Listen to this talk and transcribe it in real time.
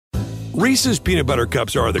Reese's peanut butter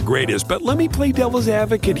cups are the greatest, but let me play devil's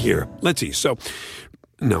advocate here. Let's see. So,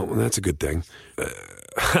 no, that's a good thing.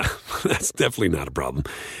 That's definitely not a problem.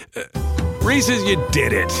 Reese's, you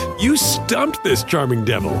did it. You stumped this charming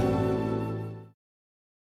devil.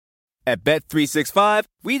 At Bet365,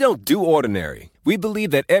 we don't do ordinary. We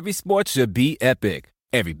believe that every sport should be epic.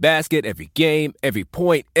 Every basket, every game, every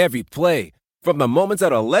point, every play. From the moments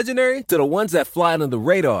that are legendary to the ones that fly under the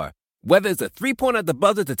radar. Whether it's a three-pointer at the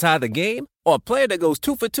buzzer to tie the game or a player that goes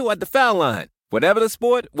 2 for 2 at the foul line. Whatever the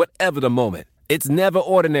sport, whatever the moment. It's never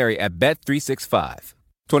ordinary at Bet365.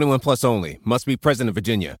 21 plus only. Must be present in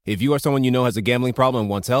Virginia. If you or someone you know has a gambling problem and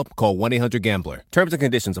wants help, call 1-800-GAMBLER. Terms and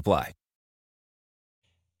conditions apply.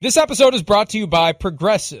 This episode is brought to you by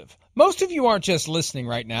Progressive. Most of you aren't just listening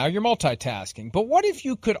right now, you're multitasking. But what if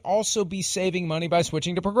you could also be saving money by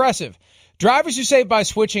switching to Progressive? Drivers who save by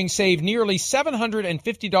switching save nearly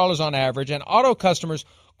 $750 on average, and auto customers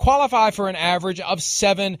qualify for an average of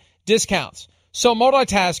 7 discounts. So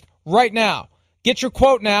multitask right now. Get your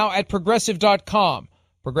quote now at Progressive.com.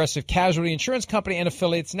 Progressive Casualty Insurance Company and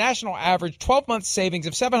affiliates national average 12-month savings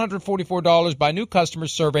of $744 by new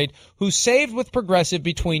customers surveyed who saved with Progressive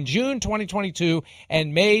between June 2022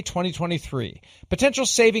 and May 2023. Potential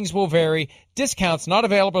savings will vary. Discounts not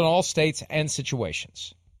available in all states and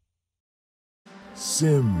situations.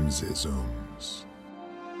 Simsisms.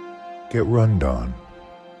 Get Rundown.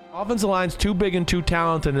 Offensive line's too big and too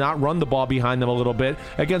talented to not run the ball behind them a little bit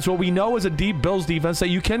against what we know is a deep Bills defense that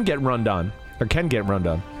you can get run on. Or can get run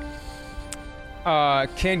on.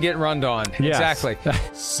 Can get run on. Yes. Exactly.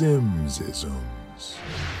 Simsisms.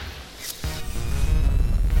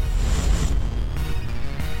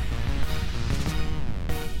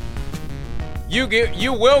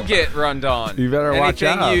 You will get run on. You better watch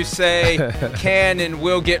out. Anything you say can and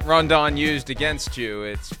will get run on used against you.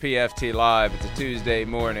 It's PFT Live. It's a Tuesday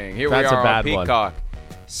morning. Here That's we are a on bad one. Peacock,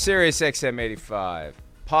 Sirius XM 85,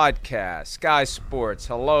 podcast, Sky Sports.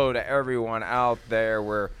 Hello to everyone out there.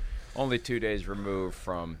 We're only 2 days removed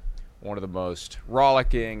from one of the most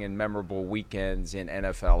rollicking and memorable weekends in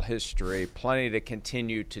NFL history. Plenty to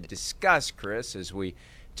continue to discuss, Chris, as we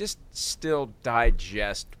just still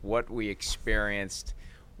digest what we experienced,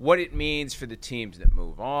 what it means for the teams that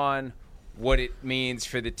move on, what it means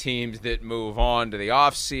for the teams that move on to the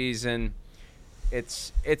offseason.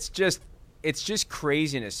 It's just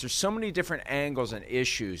craziness. There's so many different angles and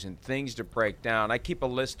issues and things to break down. I keep a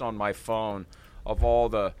list on my phone of all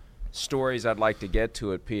the stories I'd like to get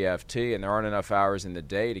to at PFT, and there aren't enough hours in the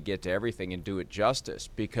day to get to everything and do it justice,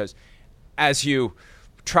 because as you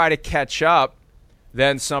try to catch up,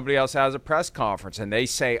 then somebody else has a press conference, and they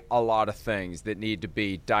say a lot of things that need to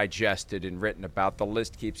be digested and written about. The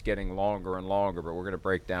list keeps getting longer and longer, but we're going to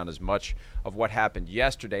break down as much of what happened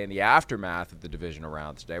yesterday in the aftermath of the divisional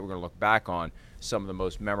round today. We're going to look back on some of the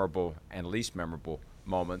most memorable and least memorable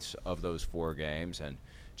moments of those 4 games and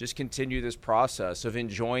just continue this process of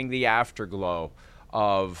enjoying the afterglow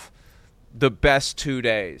of the best 2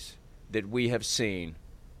 days that we have seen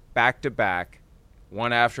back-to-back,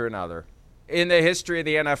 one after another, in the history of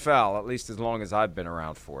the NFL, at least as long as I've been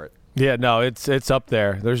around for it. Yeah, no, it's up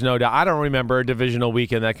there. There's no doubt. I don't remember a divisional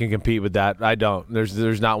weekend that can compete with that. I don't.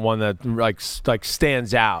 There's not one that like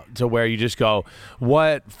stands out to where you just go,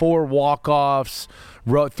 what? 4 walk-offs,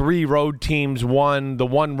 3 road teams won. The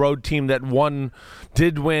one road team that won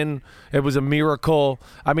did win. It was a miracle.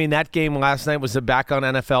 I mean, that game last night was back on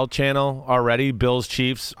NFL channel already, Bills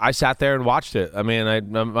Chiefs. I sat there and watched it. I mean,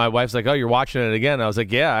 my wife's like, oh, you're watching it again. I was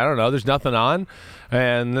like, yeah, I don't know. There's nothing on.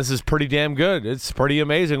 And this is pretty damn good. It's pretty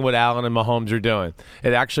amazing what Allen and Mahomes are doing.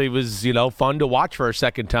 It actually was, fun to watch for a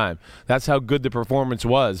second time. That's how good the performance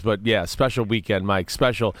was. But, yeah, special weekend, Mike,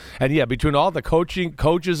 special. And, yeah, between all the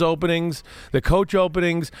coaches openings, the coach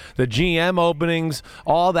openings, the GM openings,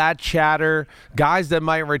 all that chatter, guys that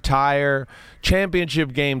might retire,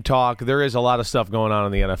 championship game talk, there is a lot of stuff going on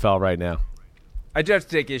in the NFL right now. I do have to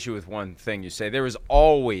take issue with one thing you say. There is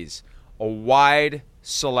always a wide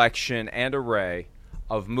selection and array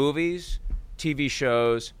of movies, TV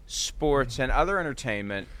shows, sports, and other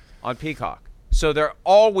entertainment on Peacock. So there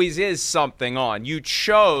always is something on. You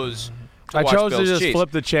chose to watch chose Bills to just Chiefs.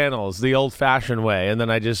 flip the channels the old-fashioned way, and then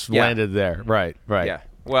I just landed there. Right. Yeah.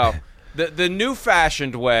 Well, the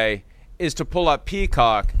new-fashioned way is to pull up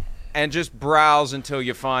Peacock and just browse until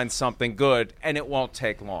you find something good, and it won't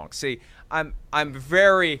take long. See, I'm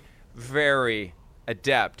very, very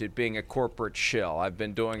adept at being a corporate shill. I've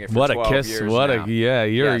been doing it for 12 years now.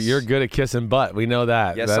 You're good at kissing butt. We know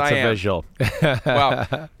that. Yes, That's I am. a visual.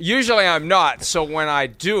 Well, usually I'm not. So when I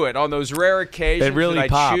do it, on those rare occasions It really that I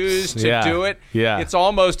pops. choose to do it, Yeah. it's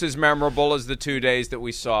almost as memorable as the 2 days that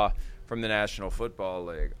we saw from the National Football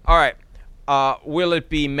League. All right. Will it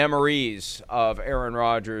be memories of Aaron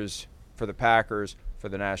Rodgers for the Packers for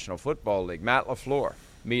the National Football League? Matt LaFleur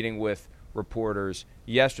meeting with reporters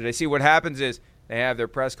yesterday. See, what happens is they have their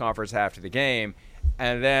press conference after the game,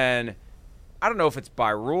 and then I don't know if it's by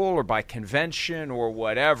rule or by convention or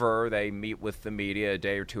whatever, they meet with the media a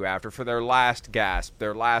day or two after for their last gasp,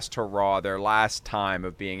 their last hurrah, their last time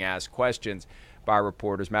of being asked questions by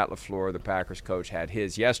reporters. Matt LaFleur, the Packers coach, had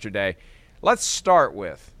his yesterday. Let's start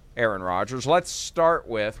with Aaron Rodgers. Let's start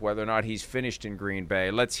with whether or not he's finished in Green Bay.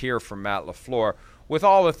 Let's hear from Matt LaFleur with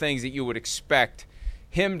all the things that you would expect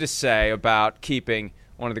him to say about keeping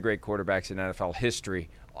one of the great quarterbacks in NFL history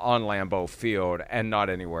on Lambeau Field and not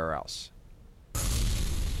anywhere else.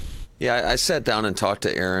 Yeah, I sat down and talked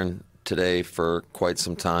to Aaron today for quite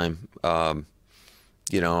some time.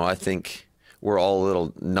 I think we're all a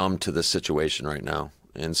little numb to the situation right now.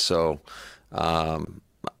 And so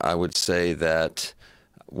I would say that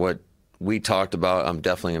what we talked about, I'm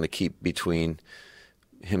definitely going to keep between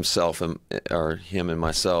him and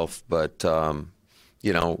myself. But,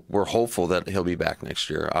 we're hopeful that he'll be back next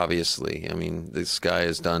year, obviously. I mean, this guy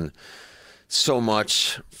has done so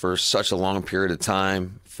much for such a long period of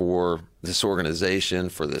time for this organization,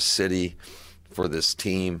 for this city, for this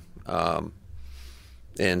team.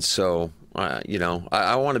 And so,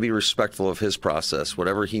 I want to be respectful of his process,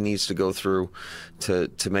 whatever he needs to go through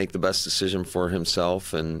to make the best decision for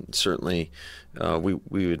himself. And certainly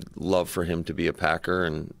we would love for him to be a Packer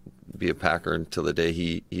and be a Packer until the day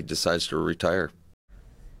he decides to retire.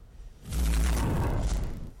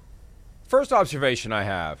 First observation I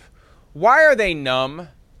have, why are they numb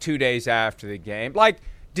 2 days after the game? Like,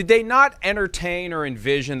 did they not entertain or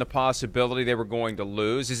envision the possibility they were going to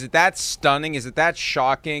lose? Is it that stunning? Is it that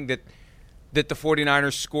shocking that the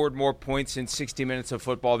 49ers scored more points in 60 minutes of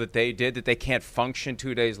football that they did, that they can't function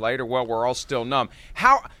 2 days later? Well, we're all still numb.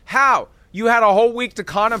 How? You had a whole week to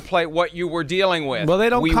contemplate what you were dealing with. Well, they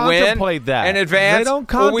don't contemplate that in advance. They don't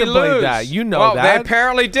contemplate that. You know that. They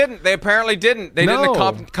apparently didn't. They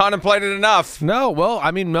didn't contemplate it enough. No. Well,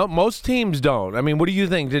 I mean, most teams don't. I mean, what do you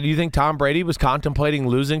think? Did you think Tom Brady was contemplating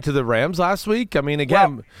losing to the Rams last week? I mean,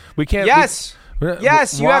 again, we can't. Yes.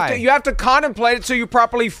 Yes, Why? you have to contemplate it so you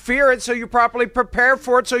properly fear it, so you properly prepare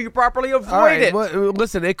for it, so you properly avoid it. Well,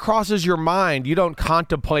 listen, it crosses your mind. You don't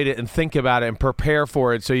contemplate it and think about it and prepare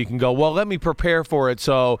for it so you can go, well, let me prepare for it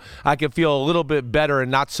so I can feel a little bit better and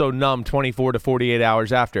not so numb 24 to 48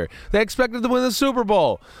 hours after. They expected to win the Super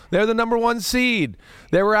Bowl. They're the number 1 seed.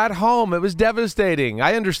 They were at home. It was devastating.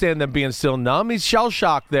 I understand them being still numb. He's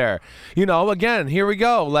shell-shocked there. Again, here we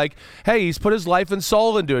go. Like, hey, he's put his life and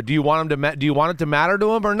soul into it. Do you want it to matter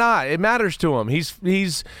to him or not? It matters to him.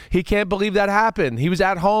 He can't believe that happened. He was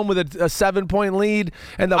at home with a 7-point lead,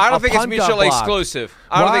 and I don't think it's mutually exclusive.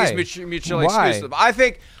 I don't think it's mutually exclusive.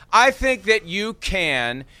 I think that you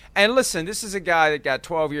can. And listen, this is a guy that got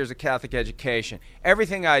 12 years of Catholic education.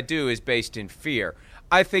 Everything I do is based in fear.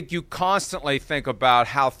 I think you constantly think about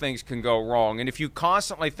how things can go wrong. And if you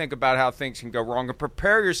constantly think about how things can go wrong and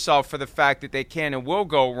prepare yourself for the fact that they can and will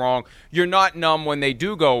go wrong, you're not numb when they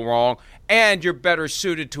do go wrong, and you're better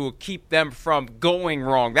suited to keep them from going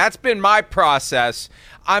wrong. That's been my process.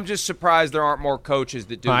 I'm just surprised there aren't more coaches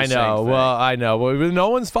that do the same thing. Well, I know. Well, no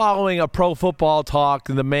one's following a pro football talk,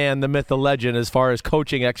 the man, the myth, the legend, as far as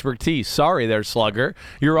coaching expertise. Sorry there, Slugger.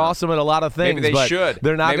 You're awesome at a lot of things, maybe they should.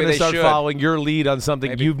 They're not going to start following your lead on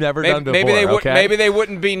something you've never done before. Maybe they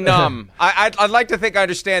wouldn't be numb. I'd like to think I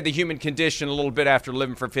understand the human condition a little bit after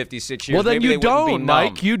living for 56 years. Well, then maybe you don't,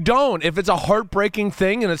 Mike. Numb. You don't. If it's a heartbreaking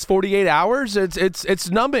thing and it's 48 hours,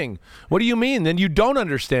 it's numbing. What do you mean? Then you don't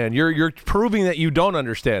understand. You're proving that you don't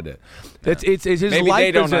understand it. It's his Maybe life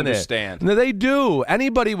they don't is in understand. It. No, they do.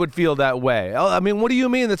 Anybody would feel that way. I mean, what do you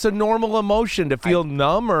mean? It's a normal emotion to feel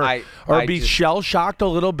numb or be shell-shocked a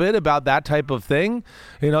little bit about that type of thing.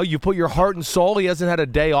 You put your heart and soul. He hasn't had a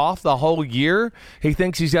day off the whole year. He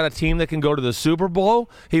thinks he's got a team that can go to the Super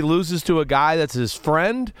Bowl. He loses to a guy that's his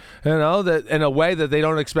friend, that in a way that they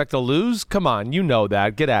don't expect to lose. Come on, you know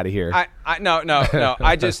that. Get out of here. No.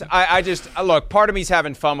 I just look, part of me's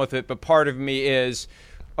having fun with it, but part of me is,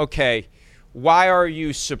 okay, why are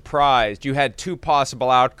you surprised? You had 2 possible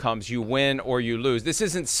outcomes. You win or you lose. This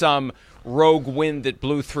isn't some rogue wind that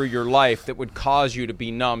blew through your life that would cause you to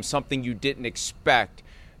be numb, something you didn't expect.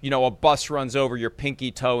 A bus runs over your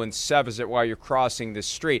pinky toe and severs it while you're crossing the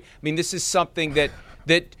street. I mean, this is something that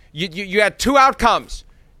you had 2 outcomes.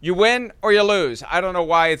 You win or you lose. I don't know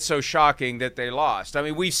why it's so shocking that they lost. I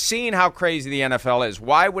mean, we've seen how crazy the NFL is.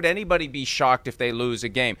 Why would anybody be shocked if they lose a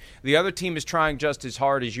game? The other team is trying just as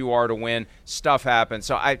hard as you are to win. Stuff happens.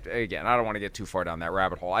 So, I don't want to get too far down that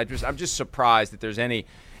rabbit hole. I'm just surprised that there's any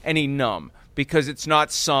numb, because it's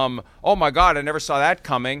not some, oh, my God, I never saw that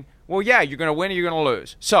coming. Well, yeah, you're going to win or you're going to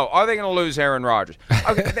lose. So, are they going to lose Aaron Rodgers?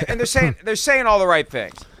 Okay, and they're saying all the right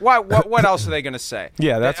things. What else are they going to say?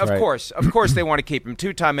 Yeah, that's right. Of course they want to keep him.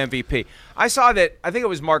 2-time MVP. I saw that, I think it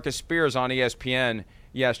was Marcus Spears on ESPN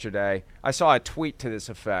yesterday. I saw a tweet to this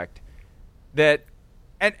effect that,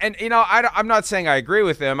 and I'm not saying I agree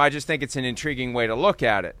with him. I just think it's an intriguing way to look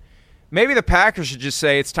at it. Maybe the Packers should just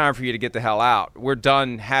say it's time for you to get the hell out. We're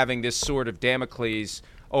done having this sort of Damocles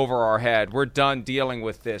over our head. We're done dealing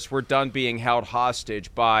with this. We're done being held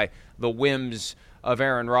hostage by the whims of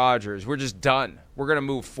Aaron Rodgers. We're just done. We're going to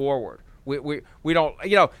move forward. We don't,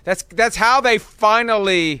 that's how they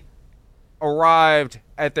finally arrived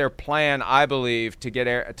at their plan, I believe, to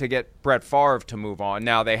get Brett Favre to move on.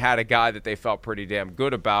 Now, they had a guy that they felt pretty damn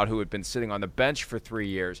good about who had been sitting on the bench for 3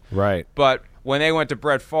 years. Right. But when they went to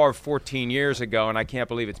Brett Favre 14 years ago, and I can't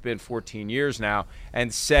believe it's been 14 years now,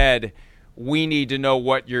 and said, we need to know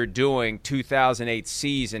what you're doing 2008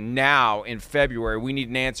 season now in February. We need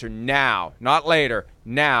an answer now, not later,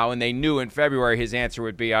 now. And they knew in February his answer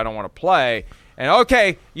would be, I don't want to play. And,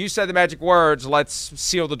 okay, you said the magic words. Let's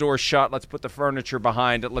seal the door shut. Let's put the furniture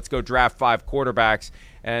behind it. Let's go draft 5 quarterbacks,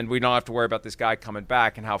 and we don't have to worry about this guy coming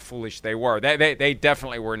back, and how foolish they were. They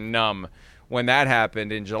definitely were numb when that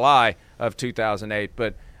happened in July of 2008.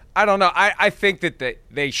 But I don't know. I think that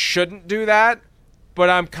they shouldn't do that. But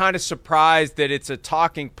I'm kind of surprised that it's a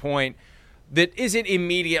talking point that isn't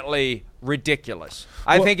immediately ridiculous.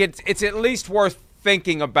 I think it's at least worth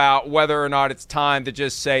thinking about whether or not it's time to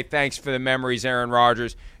just say, thanks for the memories, Aaron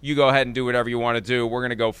Rodgers. You go ahead and do whatever you want to do. We're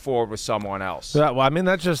going to go forward with someone else. Yeah, well, I mean,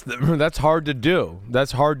 that's hard to do.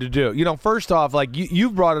 That's hard to do. First off, like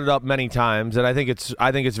you've brought it up many times, and I think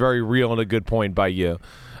it's very real and a good point by you.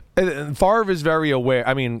 And Favre is very aware.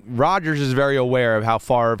 I mean, Rodgers is very aware of how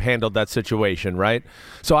Favre handled that situation, right?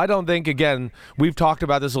 So I don't think, again, we've talked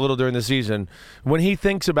about this a little during the season. When he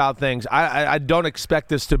thinks about things, I don't expect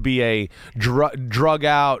this to be a drug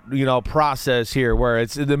out, process here where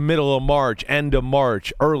it's in the middle of March, end of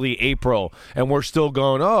March, early April, and we're still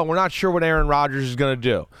going, we're not sure what Aaron Rodgers is going to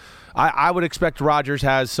do. I would expect Rodgers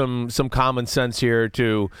has some common sense here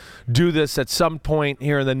to do this at some point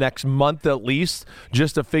here in the next month at least,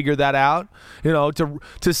 just to figure that out.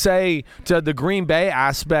 To say to the Green Bay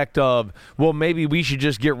aspect of, well, maybe we should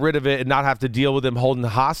just get rid of it and not have to deal with him holding the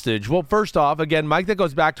hostage. Well, first off, again, Mike, that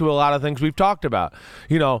goes back to a lot of things we've talked about.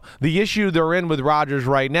 The issue they're in with Rodgers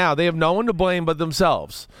right now, they have no one to blame but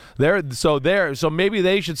themselves. So maybe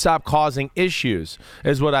they should stop causing issues,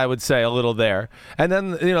 is what I would say a little there. And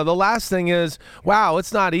then, the last thing is, wow,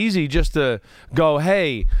 it's not easy just to go,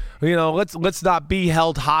 hey, let's not be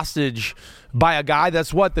held hostage by a guy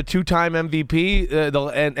that's the 2-time MVP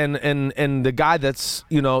and the guy that's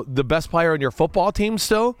the best player on your football team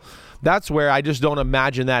still. That's where I just don't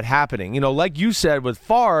imagine that happening. Like you said with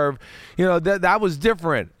Favre, that was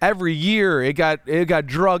different. Every year it got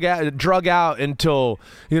drug out until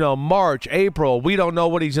March, April. We don't know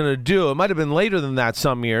what he's going to do. It might have been later than that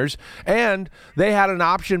some years, and they had an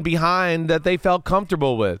option behind that they felt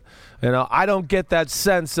comfortable with. I don't get that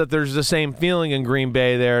sense that there's the same feeling in Green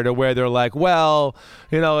Bay there to where they're like, well,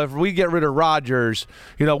 if we get rid of Rodgers,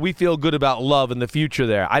 we feel good about Love in the future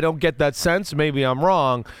there. I don't get that sense. Maybe I'm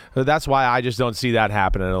wrong. But that's why I just don't see that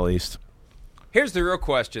happening at least. Here's the real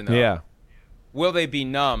question, though. Yeah. Will they be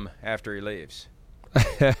numb after he leaves?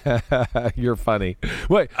 You're funny.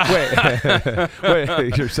 Wait,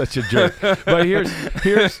 you're such a jerk. But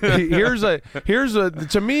here's a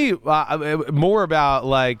to me more about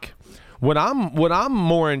like what I'm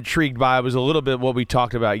more intrigued by was a little bit what we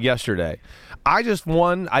talked about yesterday. I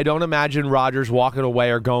don't imagine Rodgers walking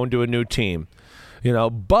away or going to a new team.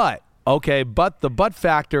 But the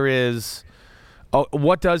factor is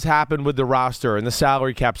what does happen with the roster and the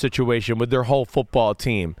salary cap situation with their whole football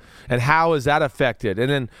team, and how is that affected? And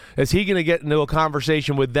then is he going to get into a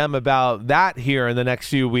conversation with them about that here in the next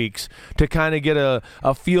few weeks to kind of get a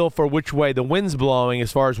feel for which way the wind's blowing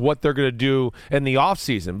as far as what they're going to do in the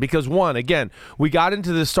offseason? Because, again, we got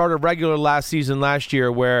into the start of regular last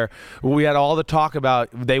year where we had all the talk about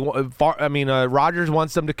Rodgers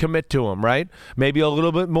wants them to commit to him, right? Maybe a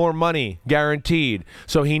little bit more money guaranteed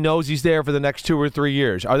so he knows he's there for the next 2 or 3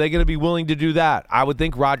 years. Are they going to be willing to do that? I would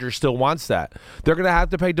think Rodgers still wants that. They're going to have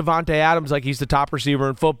to pay Devontae Adams like he's the top receiver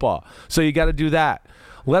in football. So you got to do that.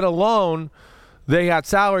 Let alone they got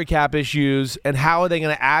salary cap issues, and how are they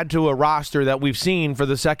going to add to a roster that we've seen for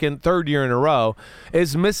the third year in a row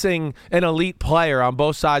is missing an elite player on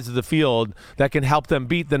both sides of the field that can help them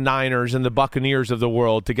beat the Niners and the Buccaneers of the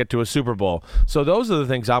world to get to a Super Bowl. So those are the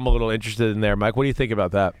things I'm a little interested in there. Mike, what do you think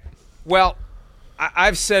about that? Well,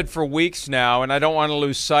 I've said for weeks now, and I don't want to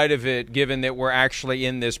lose sight of it given that we're actually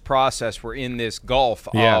in this process. We're in this gulf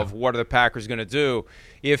of what are the Packers going to do.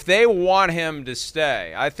 If they want him to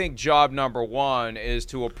stay, I think job number one is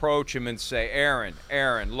to approach him and say, Aaron,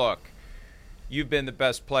 look, you've been the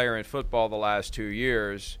best player in football the last 2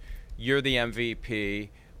 years. You're the MVP.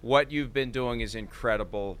 What you've been doing is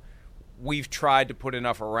incredible. We've tried to put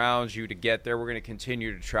enough around you to get there. We're going to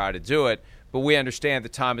continue to try to do it. But we understand the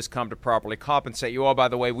time has come to properly compensate you. Oh, by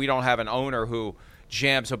the way, we don't have an owner who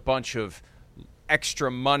jams a bunch of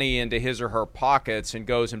extra money into his or her pockets and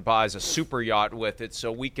goes and buys a super yacht with it,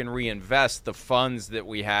 so we can reinvest the funds that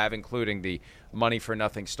we have, including the money for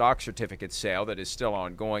nothing stock certificate sale that is still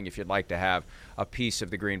ongoing if you'd like to have a piece of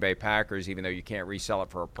the Green Bay Packers, even though you can't resell it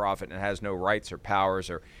for a profit and it has no rights or powers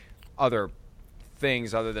or other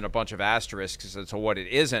things other than a bunch of asterisks as to what it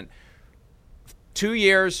isn't. 2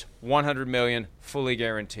 years, $100 million, fully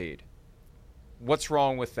guaranteed. What's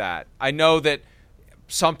wrong with that? I know that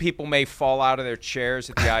some people may fall out of their chairs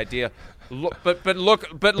at the idea. Look at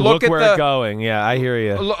where it's going. Yeah, I hear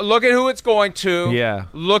you. Look at who it's going to. Yeah.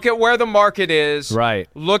 Look at where the market is. Right.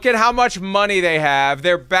 Look at how much money they have.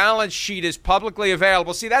 Their balance sheet is publicly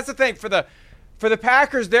available. See, that's the thing for the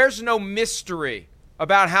Packers. There's no mystery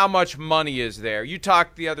about how much money is there. You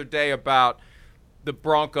talked the other day about the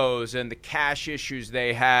Broncos and the cash issues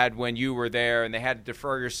they had when you were there, and they had to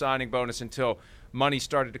defer your signing bonus until money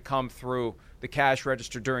started to come through the cash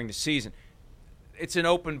register during the season. It's an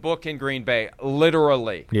open book in Green Bay,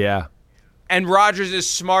 literally. Yeah. And Rodgers is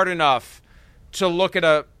smart enough to look at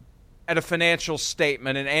a financial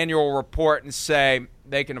statement, an annual report, and say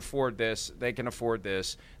they can afford this, they can afford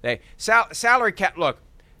this. Salary cap. Look,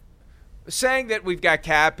 saying that we've got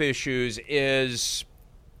cap issues is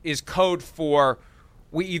code for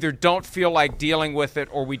we either don't feel like dealing with it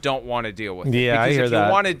or we don't want to deal with it. Yeah, because I hear if that.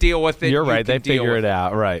 you want to deal with it, you're right. They figure it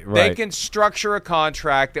out. Right. They can structure a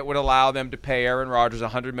contract that would allow them to pay Aaron Rodgers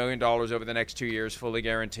 $100 million over the next 2 years, fully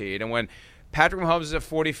guaranteed. And when Patrick Mahomes is at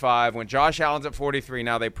 45, when Josh Allen's at 43,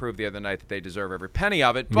 now they proved the other night that they deserve every penny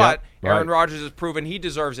of it. But Aaron Rodgers has proven he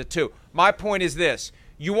deserves it too. My point is this.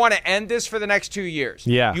 You want to end this for the next 2 years.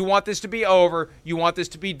 Yeah. You want this to be over. You want this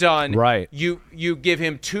to be done. Right. You give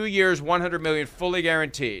him 2 years, $100 million, fully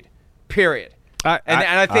guaranteed. Period. And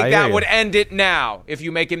I think that would end it now. If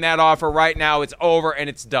you make him that offer right now, it's over and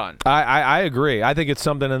it's done. I agree. I think it's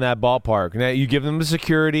something in that ballpark. Now, you give him the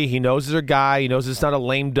security. He knows he's a guy. He knows it's not a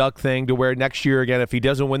lame duck thing to where next year, again, if he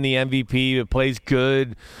doesn't win the MVP, it plays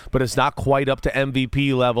good, but it's not quite up to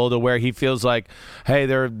MVP level to where he feels like, hey,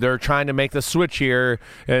 they're trying to make the switch here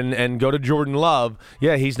and go to Jordan Love.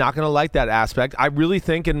 Yeah, he's not going to like that aspect. I really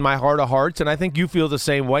think in my heart of hearts, and I think you feel the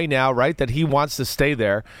same way now, right, that he wants to stay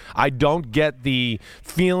there. I don't get the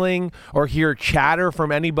feeling or hear chatter from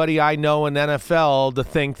anybody I know in NFL to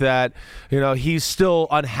think that, he's still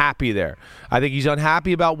unhappy there. I think he's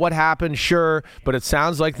unhappy about what happened, sure, but it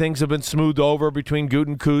sounds like things have been smoothed over between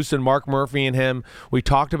Gutekunst and Mark Murphy and him. We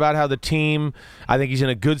talked about how the team, I think he's in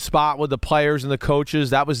a good spot with the players and the coaches.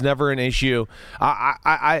 That was never an issue.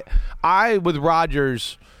 I with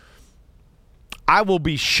Rodgers, I will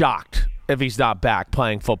be shocked if he's not back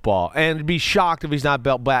playing football, and be shocked if he's not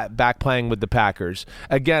back playing with the Packers.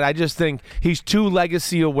 Again, I just think he's too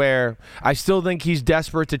legacy aware. I still think he's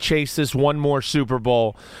desperate to chase this one more Super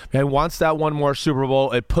Bowl, and once that one more Super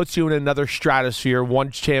Bowl, it puts you in another stratosphere,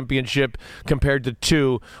 one championship compared to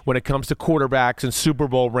two when it comes to quarterbacks and Super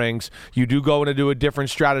Bowl rings. You do go into a different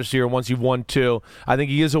stratosphere once you've won two. I think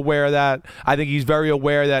he is aware of that. I think he's very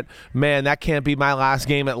aware that, man, that can't be my last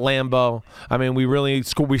game at Lambeau. I mean,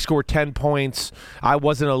 we scored 10 points. I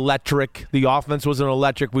wasn't electric. The offense wasn't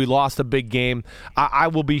electric. We lost a big game. I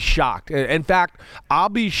will be shocked. In fact,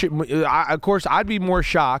 of course, I'd be more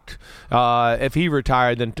shocked if he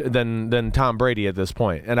retired than Tom Brady at this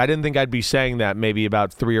point. And I didn't think I'd be saying that maybe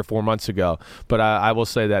about 3 or 4 months ago, but I will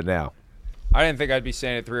say that now. I didn't think I'd be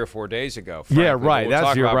saying it 3 or 4 days ago. Frankly. Yeah,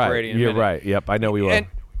 right. You're right. Brady you're right. Yep, I know we will.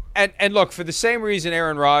 And look, for the same reason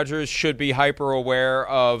Aaron Rodgers should be hyper aware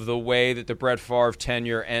of the way that the Brett Favre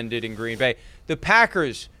tenure ended in Green Bay, the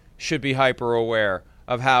Packers should be hyper aware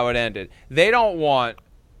of how it ended. They don't want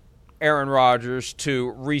Aaron Rodgers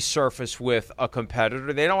to resurface with a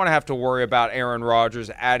competitor. They don't want to have to worry about Aaron Rodgers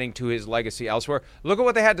adding to his legacy elsewhere. Look at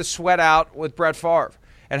what they had to sweat out with Brett Favre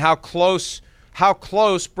and how close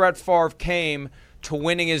Brett Favre came to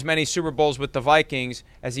winning as many Super Bowls with the Vikings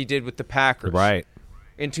as he did with the Packers. Right.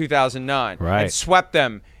 In 2009. Right. And swept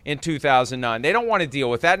them in 2009. They don't want to deal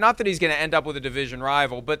with that. Not that he's going to end up with a division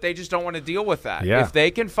rival, but they just don't want to deal with that. Yeah. If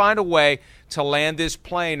they can find a way to land this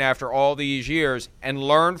plane after all these years and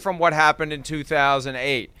learn from what happened in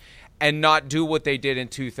 2008 and not do what they did in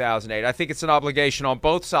 2008, I think it's an obligation on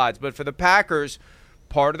both sides. But for the Packers,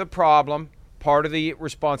 part of the problem, part of the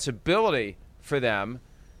responsibility for them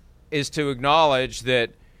is to acknowledge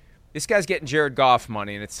that this guy's getting Jared Goff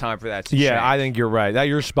money, and it's time for that to change. Yeah, I think you're right.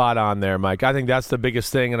 You're spot on there, Mike. I think that's the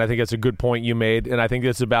biggest thing, and I think it's a good point you made, and I think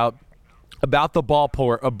it's about the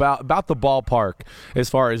ballpark as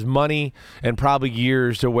far as money and probably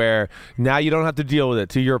years to where now you don't have to deal with it,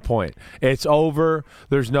 to your point. It's over.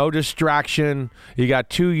 There's no distraction. You got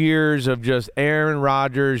 2 years of just Aaron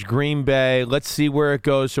Rodgers, Green Bay. Let's see where it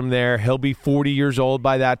goes from there. He'll be 40 years old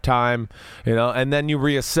by that time, and then you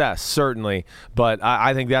reassess, certainly. But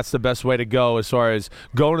I think that's the best way to go as far as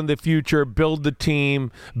going in the future, build the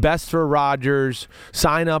team, best for Rodgers,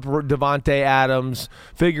 sign up Devontae Adams,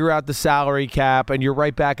 figure out the salary cap, and you're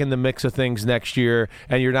right back in the mix of things next year,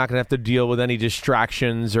 and you're not going to have to deal with any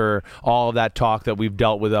distractions or all of that talk that we've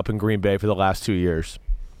dealt with up in Green Bay for the last 2 years.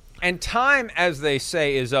 And time, as they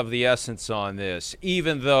say, is of the essence on this,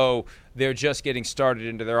 even though they're just getting started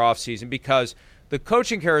into their offseason, because the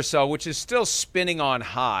coaching carousel, which is still spinning on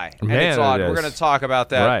high, and it's odd. We're going to talk about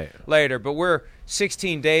that later, but we're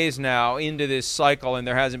 16 days now into this cycle, and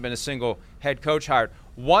there hasn't been a single head coach hired.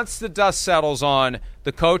 Once the dust settles on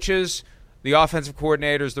the coaches, the offensive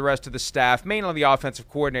coordinators, the rest of the staff, mainly the offensive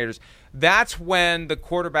coordinators, that's when the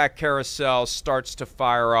quarterback carousel starts to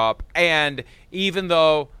fire up. And even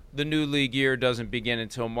though the new league year doesn't begin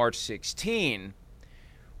until March 16,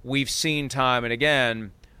 we've seen time and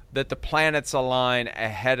again that the planets align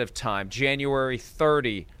ahead of time. January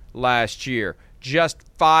 30 last year. Just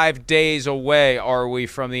 5 days away are we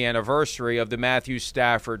from the anniversary of the Matthew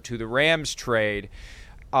Stafford to the Rams trade.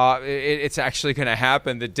 It's actually going to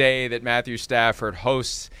happen the day that Matthew Stafford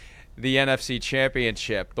hosts the NFC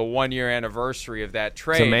Championship, the 1-year anniversary of that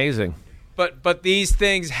trade. It's amazing. But these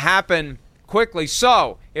things happen quickly.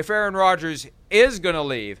 So if Aaron Rodgers is going to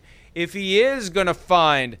leave, if he is going to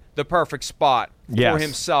find the perfect spot for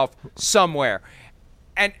himself somewhere,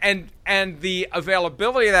 and the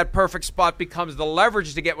availability of that perfect spot becomes the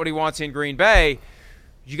leverage to get what he wants in Green Bay,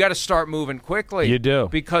 you got to start moving quickly. You do.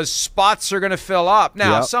 Because spots are going to fill up.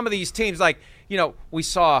 Now, some of these teams, we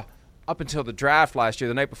saw up until the draft last year,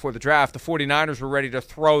 the night before the draft, the 49ers were ready to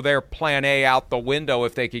throw their plan A out the window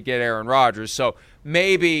if they could get Aaron Rodgers. So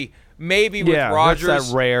maybe with Rodgers,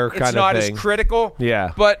 that's that rare kind it's not of thing. as critical.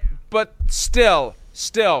 Yeah. But still,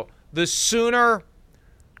 the sooner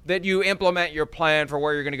that you implement your plan for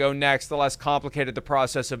where you're going to go next, the less complicated the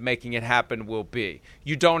process of making it happen will be.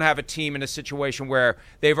 You don't have a team in a situation where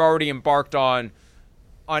they've already embarked on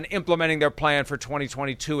implementing their plan for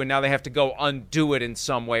 2022, and now they have to go undo it in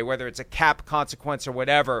some way, whether it's a cap consequence or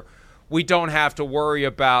whatever. We don't have to worry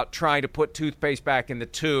about trying to put toothpaste back in the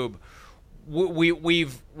tube.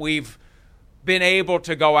 We've been able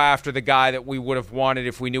to go after the guy that we would have wanted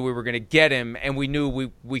if we knew we were going to get him, and we knew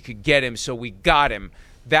we could get him, so we got him.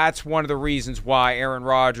 That's one of the reasons why Aaron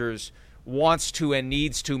Rodgers wants to and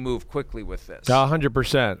needs to move quickly with this.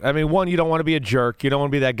 100%. I mean, one, you don't want to be a jerk. You don't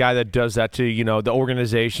want to be that guy that does that to, the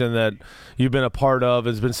organization that you've been a part of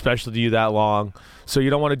has been special to you that long. So you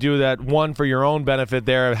don't want to do that, one, for your own benefit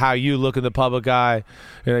there, of how you look in the public eye.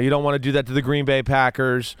 You don't want to do that to the Green Bay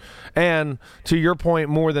Packers. And to your point,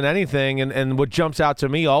 more than anything, and what jumps out to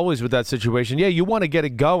me always with that situation, you want to get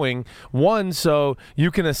it going, one, so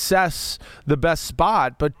you can assess the best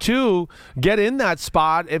spot, but two, get in that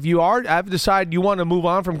spot. If you have decided you want to move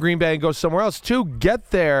on from Green Bay and go somewhere else, two,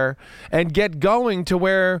 get there and get going to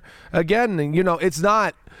where, again,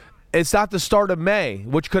 it's not the start of May,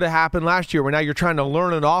 which could have happened last year, where now you're trying to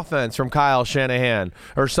learn an offense from Kyle Shanahan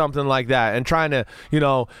or something like that, and trying to,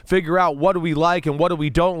 figure out what do we like and what do we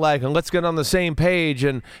don't like, and let's get on the same page,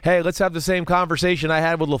 and hey, let's have the same conversation I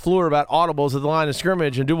had with LaFleur about audibles at the line of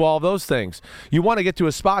scrimmage and do all those things. You want to get to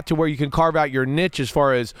a spot to where you can carve out your niche as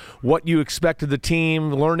far as what you expect of the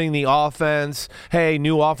team, learning the offense. Hey,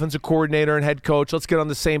 new offensive coordinator and head coach, let's get on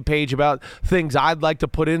the same page about things I'd like to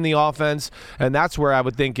put in the offense, and that's where I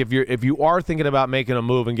would think if you are thinking about making a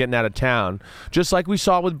move and getting out of town, just like we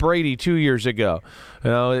saw with Brady 2 years ago,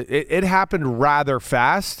 it happened rather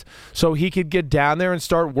fast, so he could get down there and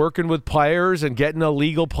start working with players and getting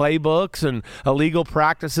illegal playbooks and illegal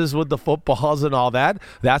practices with the footballs and all that.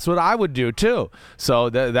 That's what I would do too. So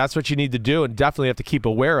that's what you need to do, and definitely have to keep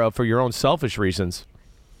aware of for your own selfish reasons.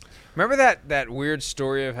 Remember that weird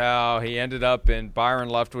story of how he ended up in Byron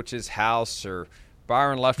Leftwich's house, or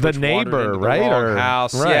Byron Leftwich the neighbor, wandered into right? the wrong Or,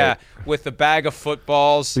 house, right. yeah, with the bag of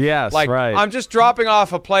footballs. Yes, like, right. I'm just dropping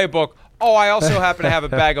off a playbook. Oh, I also happen to have a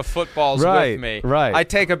bag of footballs Right, with me. right. I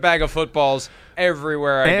take a bag of footballs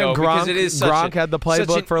everywhere I go Gronk, because it is such Gronk had the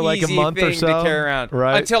playbook for like a month or so, to carry around.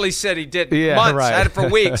 right? Until he said he didn't. Yeah, Months, right. I had it for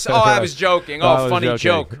weeks. Oh, I was joking. I Oh, was funny joking.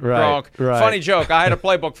 joke, Right, Gronk. right. Funny joke. I had a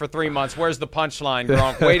playbook for 3 months. Where's the punchline,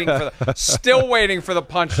 Gronk? Still waiting for the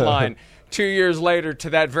punchline. 2 years later,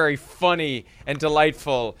 to that very funny and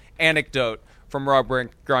delightful anecdote from Rob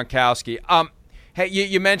Gronkowski. Hey,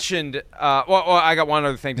 you mentioned. Well, I got one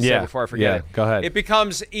other thing to say before I forget it. Go ahead. It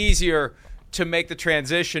becomes easier to make the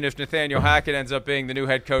transition if Nathaniel Hackett ends up being the new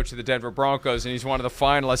head coach of the Denver Broncos and he's one of the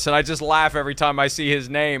finalists. And I just laugh every time I see his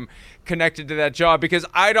name connected to that job, because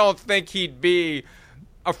I don't think he'd be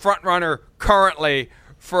a front runner currently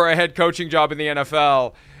for a head coaching job in the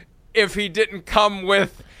NFL if he didn't come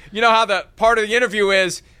with, you know how the part of the interview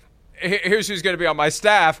is, here's who's going to be on my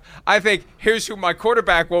staff. I think here's who my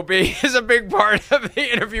quarterback will be is a big part of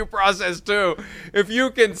the interview process too. If you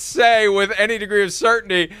can say with any degree of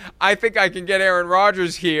certainty, I think I can get Aaron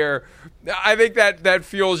Rodgers here, I think that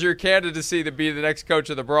fuels your candidacy to be the next coach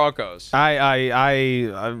of the Broncos.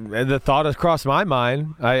 The thought has crossed my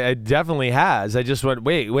mind. It definitely has. I just went,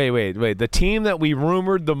 wait. The team that we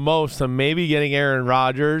rumored the most of maybe getting Aaron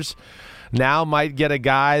Rodgers now might get a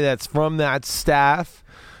guy that's from that staff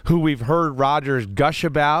who we've heard Rodgers gush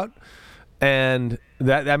about, and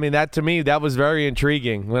that to me, that was very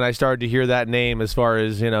intriguing when I started to hear that name as far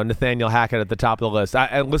as, Nathaniel Hackett at the top of the list.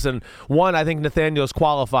 And listen, I think Nathaniel's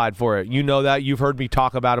qualified for it. You know that. You've heard me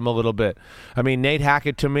talk about him a little bit. I mean, Nate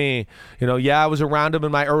Hackett to me, I was around him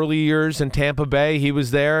in my early years in Tampa Bay. He was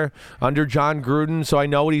there under John Gruden, so I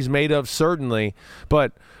know what he's made of, certainly.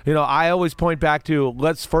 But, I always point back to,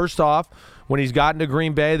 let's first off, when he's gotten to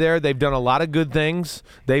Green Bay there, they've done a lot of good things.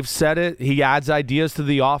 They've said it. He adds ideas to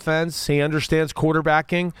the offense. He understands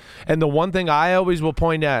quarterbacking. And the one thing I always will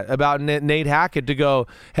point at about Nate Hackett to go,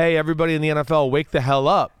 hey, everybody in the NFL, wake the hell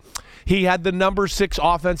up. He had the number 6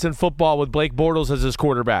 offense in football with Blake Bortles as his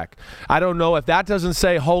quarterback. I don't know if that doesn't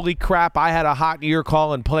say, holy crap, I had a hot year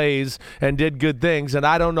calling plays and did good things, and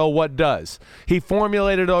I don't know what does. He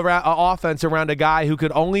formulated an offense around a guy who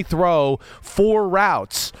could only throw 4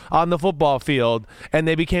 routes on the football field, and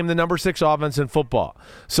they became the number 6 offense in football.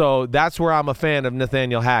 So that's where I'm a fan of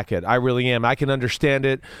Nathaniel Hackett. I really am. I can understand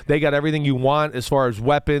it. They got everything you want as far as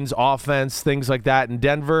weapons, offense, things like that in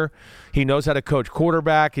Denver. He knows how to coach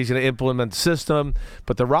quarterback. He's going to implement the system.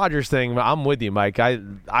 But the Rodgers thing, I'm with you, Mike.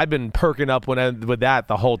 I've been perking up with that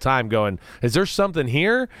the whole time, going, is there something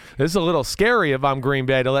here? This is a little scary if I'm Green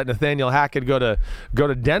Bay to let Nathaniel Hackett go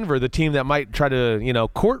to Denver, the team that might try to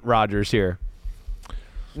court Rodgers here.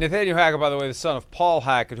 Nathaniel Hackett, by the way, the son of Paul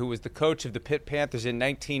Hackett, who was the coach of the Pitt Panthers in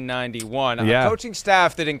 1991. Yeah. A coaching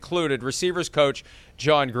staff that included receivers coach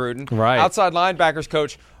John Gruden, right, outside linebackers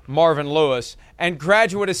coach Marvin Lewis, and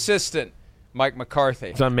graduate assistant Mike McCarthy.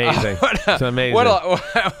 It's amazing. It's amazing.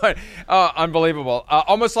 Unbelievable.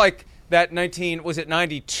 Almost like that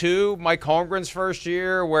 92 Mike Holmgren's first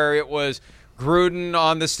year, where it was Gruden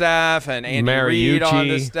on the staff and Andy Reid on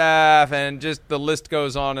the staff, and just the list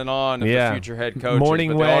goes on and on of the future head coaches.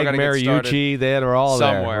 Morningweg, Mariucci, they are all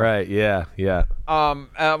somewhere. There. Right, yeah.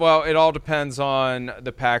 Well, it all depends on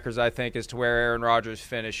the Packers, I think, as to where Aaron Rodgers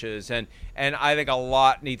finishes. And I think a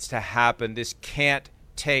lot needs to happen. This can't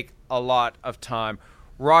take a lot of time.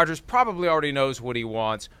 Rodgers probably already knows what he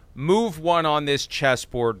wants. Move one on this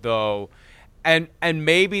chessboard, though. And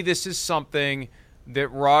maybe this is something that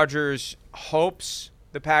Rodgers hopes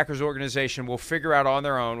the Packers organization will figure out on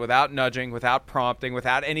their own, without nudging, without prompting,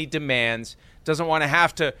 without any demands. Doesn't want to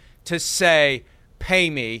have to say, pay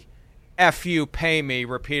me, F you, pay me,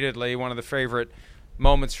 repeatedly, one of the favorite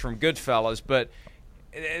moments from Goodfellas. But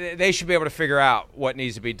they should be able to figure out what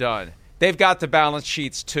needs to be done. They've got the balance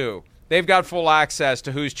sheets, too. They've got full access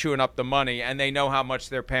to who's chewing up the money, and they know how much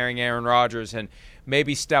they're paying Aaron Rodgers. And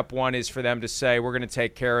maybe step one is for them to say, we're going to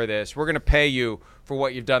take care of this. We're going to pay you for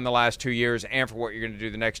what you've done the last 2 years and for what you're going to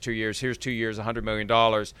do the next 2 years. Here's 2 years, $100 million.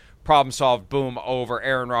 Problem solved, boom, over.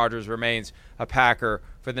 Aaron Rodgers remains a Packer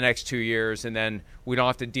for the next 2 years, and then we don't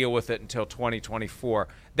have to deal with it until 2024.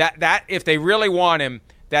 That if they really want him,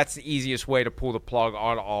 that's the easiest way to pull the plug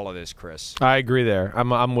on all of this, Chris. I agree there.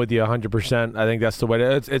 I'm with you 100%. I think that's the way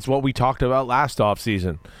it's what we talked about last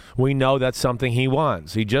offseason. We know that's something he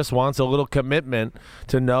wants. He just wants a little commitment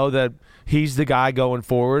to know that he's the guy going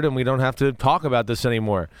forward, and we don't have to talk about this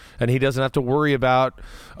anymore. And he doesn't have to worry about,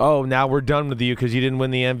 oh, now we're done with you because you didn't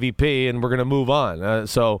win the MVP and we're going to move on.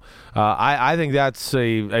 So I think that's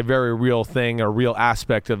a very real thing, a real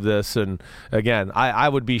aspect of this. And, again, I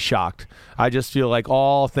would be shocked. I just feel like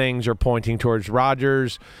all things are pointing towards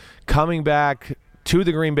Rodgers coming back to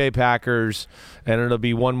the Green Bay Packers, and it'll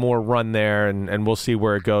be one more run there, and we'll see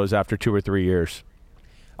where it goes after 2 or 3 years.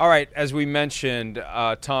 All right, as we mentioned,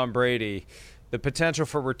 Tom Brady, the potential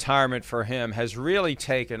for retirement for him has really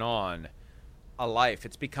taken on a life.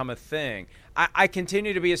 It's become a thing. I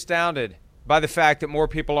continue to be astounded by the fact that more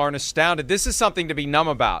people aren't astounded. This is something to be numb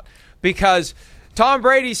about, because Tom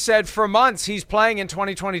Brady said for months he's playing in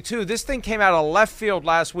 2022. This thing came out of left field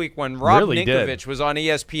last week when Rob Ninkovich was on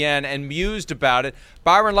ESPN and mused about it.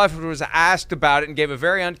 Byron Leftwich was asked about it and gave a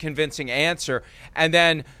very unconvincing answer. And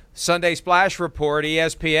then Sunday Splash Report,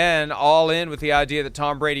 ESPN, all in with the idea that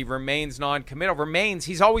Tom Brady remains non-committal.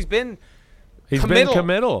 He's always been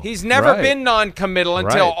committal. He's never been non-committal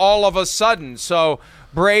until all of a sudden. So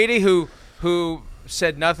Brady, who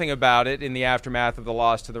said nothing about it in the aftermath of the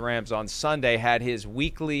loss to the Rams on Sunday, had his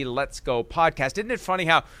weekly Let's Go podcast. Isn't it funny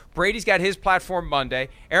how Brady's got his platform Monday,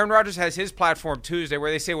 Aaron Rodgers has his platform Tuesday,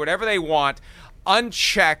 where they say whatever they want,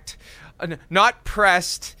 unchecked, not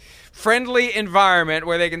pressed, friendly environment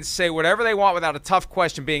where they can say whatever they want without a tough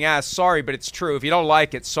question being asked. Sorry, but it's true. If you don't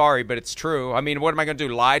like it, sorry, but it's true. I mean, what am I going to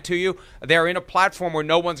do, lie to you? They're in a platform where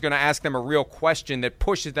no one's going to ask them a real question that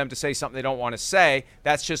pushes them to say something they don't want to say.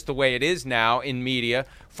 That's just the way it is now in media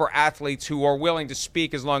for athletes who are willing to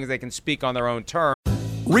speak as long as they can speak on their own terms.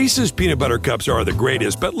 Reese's Peanut Butter Cups are the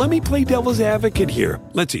greatest, but let me play devil's advocate here.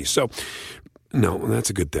 Let's see. So, no, that's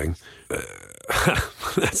a good thing.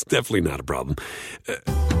 That's definitely not a problem.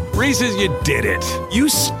 Reese's, you did it. You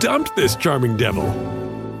stumped this charming devil.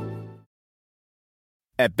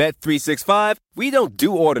 At Bet365, we don't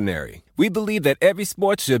do ordinary. We believe that every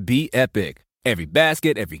sport should be epic. Every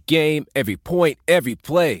basket, every game, every point, every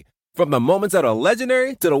play. From the moments that are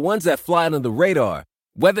legendary to the ones that fly under the radar.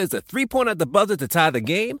 Whether it's a three-pointer at the buzzer to tie the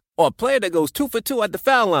game or a player that goes 2 for 2 at the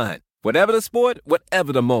foul line. Whatever the sport,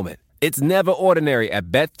 whatever the moment. It's never ordinary at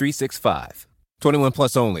Bet365. 21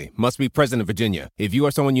 plus only. Must be present in Virginia. If you or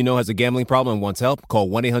someone you know has a gambling problem and wants help, call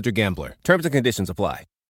 1-800-GAMBLER. Terms and conditions apply.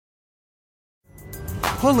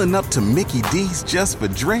 Pulling up to Mickey D's just for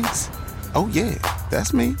drinks? Oh yeah,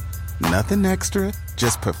 that's me. Nothing extra,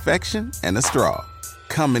 just perfection and a straw.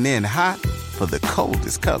 Coming in hot for the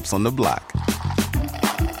coldest cups on the block.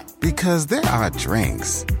 Because there are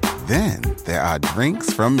drinks. Then there are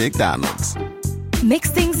drinks from McDonald's.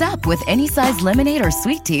 Mix things up with any size lemonade or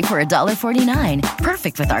sweet tea for $1.49.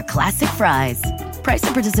 Perfect with our classic fries. Price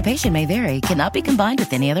and participation may vary. Cannot be combined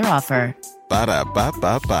with any other offer.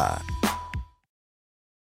 Ba-da-ba-ba-ba.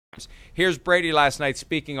 Here's Brady last night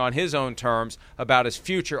speaking on his own terms about his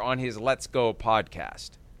future on his Let's Go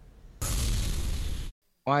podcast.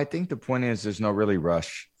 Well, I think the point is there's no really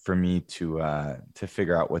rush for me to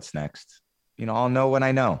figure out what's next. You know, I'll know when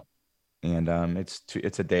I know. And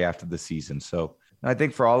it's a day after the season. So I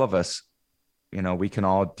think for all of us, you know, we can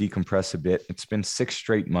all decompress a bit. It's been 6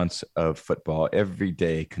 straight months of football every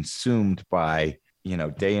day consumed by, you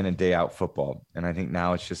know, day in and day out football. And I think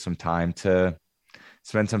now it's just some time to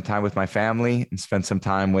spend some time with my family and spend some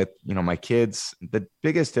time with, you know, my kids. The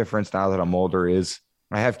biggest difference now that I'm older is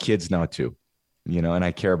I have kids now too, you know, and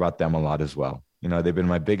I care about them a lot as well. You know, they've been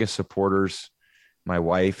my biggest supporters. My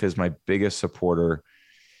wife is my biggest supporter.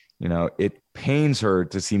 You know, it pains her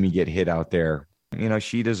to see me get hit out there. You know,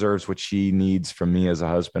 she deserves what she needs from me as a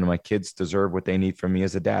husband, and my kids deserve what they need from me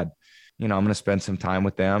as a dad. You know, I'm going to spend some time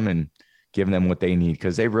with them and give them what they need,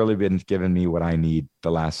 because they've really been giving me what I need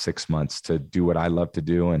the last 6 months to do what I love to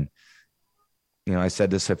do. And, you know, I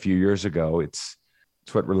said this a few years ago, it's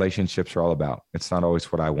what relationships are all about. It's not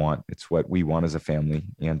always what I want. It's what we want as a family.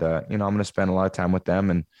 And, you know, I'm going to spend a lot of time with them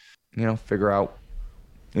and, you know, figure out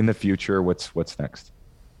in the future what's next.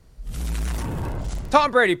 Tom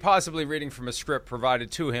Brady possibly reading from a script provided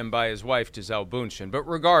to him by his wife, Gisele Bündchen. But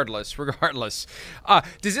regardless,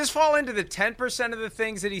 does this fall into the 10% of the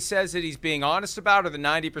things that he says that he's being honest about, or the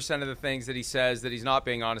 90% of the things that he says that he's not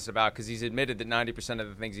being honest about, because he's admitted that 90% of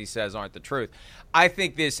the things he says aren't the truth? I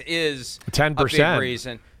think this is 10%. a big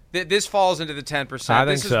reason. This falls into the 10%.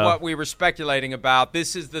 This is what we were speculating about.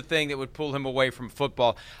 This is the thing that would pull him away from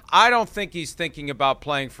football. I don't think he's thinking about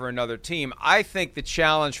playing for another team. I think the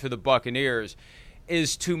challenge for the Buccaneers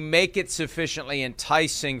is to make it sufficiently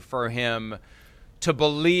enticing for him to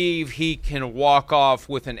believe he can walk off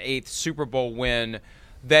with an 8th Super Bowl win,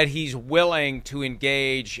 that he's willing to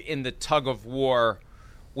engage in the tug of war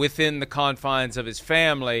within the confines of his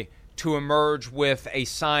family to emerge with a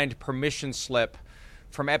signed permission slip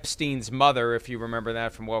from Epstein's mother, if you remember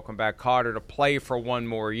that from Welcome Back, Kotter, to play for one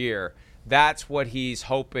more year. That's what he's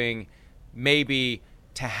hoping maybe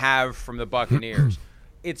to have from the Buccaneers.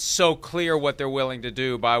 It's so clear what they're willing to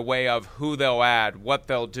do by way of who they'll add, what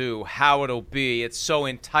they'll do, how it'll be. It's so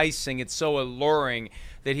enticing, it's so alluring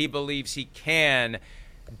that he believes he can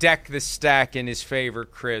deck the stack in his favor,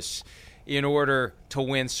 Chris, in order to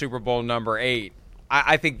win Super Bowl number 8.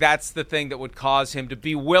 I think that's the thing that would cause him to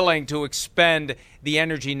be willing to expend the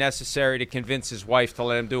energy necessary to convince his wife to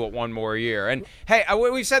let him do it one more year. And, hey,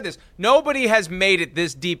 we've said this. Nobody has made it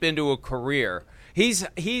this deep into a career. He's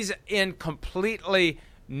in completely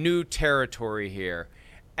new territory here.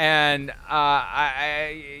 And,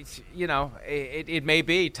 it may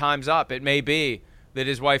be time's up. It may be that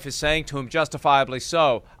his wife is saying to him, justifiably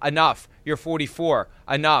so, enough, you're 44,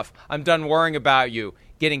 enough, I'm done worrying about you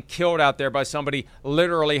getting killed out there by somebody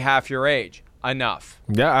literally half your age. Enough.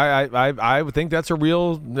 Yeah, I would think that's a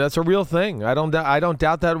real thing. I don't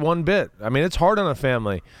doubt that one bit. I mean, it's hard on a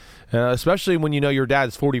family, especially when you know your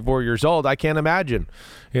dad's 44 years old. I can't imagine.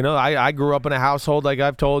 I grew up in a household, like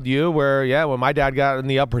I've told you, where when my dad got in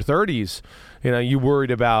the upper 30s, you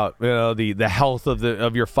worried about the health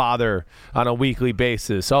of your father on a weekly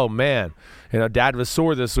basis. Oh man, Dad was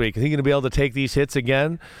sore this week. Is he going to be able to take these hits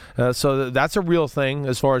again? So that's a real thing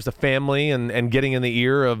as far as the family and getting in the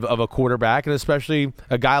ear of a quarterback, and especially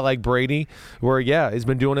a guy like Brady, where he's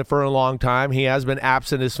been doing it for a long time. He has been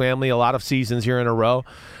absent his family a lot of seasons here in a row.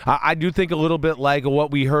 I do think a little bit like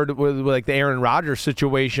what we heard with like the Aaron Rodgers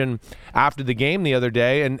situation after the game the other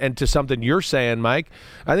day, and to something you're saying, Mike.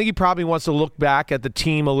 I think he probably wants to look back at the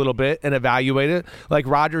team a little bit and evaluate it. Like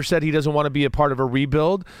Rodgers said, he doesn't want to be a part of a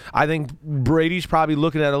rebuild. I think Brady's probably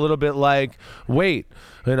looking at it a little bit like, wait,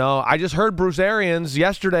 I just heard Bruce Arians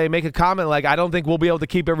yesterday make a comment like, I don't think we'll be able to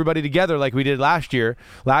keep everybody together like we did last year.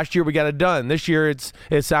 Last year we got it done. This year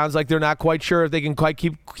it sounds like they're not quite sure if they can quite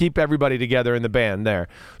keep everybody together in the band there.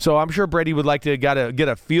 So I'm sure Brady would like to get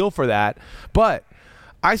a feel for that. But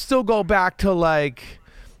I still go back to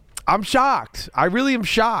I'm shocked. I really am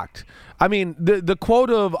shocked. I mean, the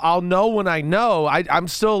quote of "I'll know when I know," I'm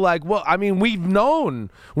still like, well, I mean, we've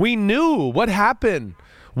known. We knew what happened.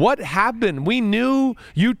 What happened? We knew.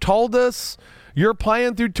 You told us you're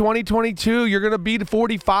playing through 2022. You're going to be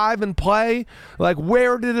 45 and play. Like,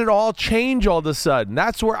 where did it all change all of a sudden?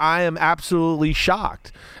 That's where I am absolutely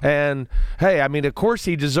shocked. And, hey, I mean, of course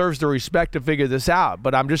he deserves the respect to figure this out,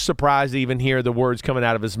 but I'm just surprised to even hear the words coming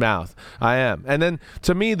out of his mouth. I am. And then,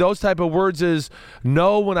 to me, those type of words is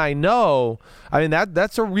know when I know. I mean,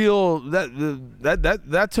 that's a real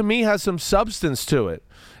that to me has some substance to it.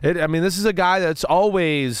 I mean, this is a guy that's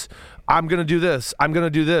always, I'm going to do this, I'm going to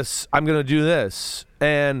do this, I'm going to do this,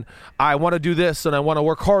 and I want to do this, and I want to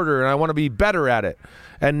work harder, and I want to be better at it.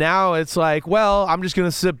 And now it's like, well, I'm just going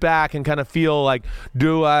to sit back and kind of feel like,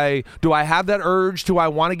 do I have that urge? Do I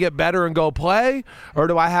want to get better and go play? Or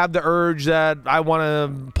do I have the urge that I want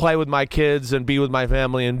to play with my kids and be with my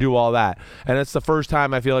family and do all that? And it's the first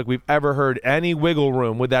time I feel like we've ever heard any wiggle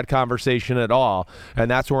room with that conversation at all.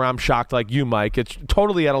 And that's where I'm shocked like you, Mike. It's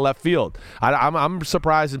totally out of left field. I'm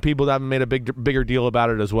surprised that people haven't made a bigger deal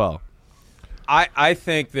about it as well. I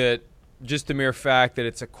think that just the mere fact that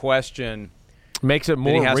it's a question makes it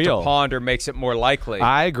more that he has real. To ponder makes it more likely.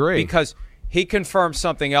 I agree. Because he confirmed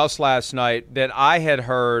something else last night that I had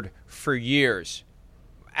heard for years.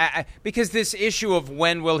 Because this issue of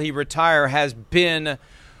when will he retire has been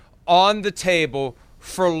on the table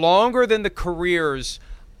for longer than the careers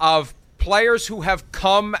of players who have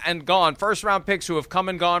come and gone, first-round picks who have come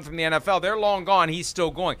and gone from the NFL. They're long gone. He's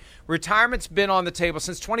still going. Retirement's been on the table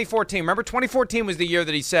since 2014. Remember, 2014 was the year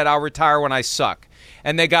that he said, I'll retire when I suck.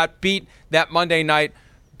 And they got beat that Monday night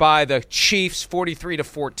by the Chiefs,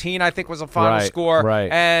 43-14, I think was the final score.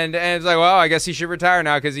 Right. And it's like, well, I guess he should retire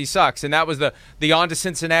now because he sucks. And that was the on to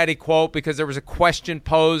Cincinnati quote, because there was a question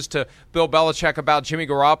posed to Bill Belichick about Jimmy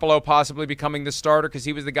Garoppolo possibly becoming the starter because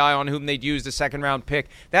he was the guy on whom they'd used a second-round pick.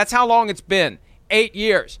 That's how long it's been, 8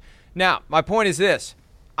 years. Now, my point is this.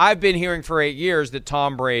 I've been hearing for 8 years that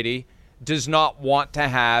Tom Brady does not want to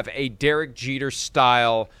have a Derek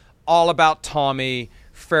Jeter-style, all-about-Tommy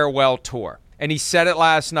farewell tour. And he said it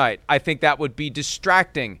last night. I think that would be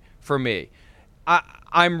distracting for me.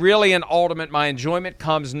 I'm really an ultimate. My enjoyment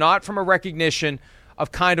comes not from a recognition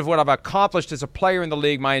of kind of what I've accomplished as a player in the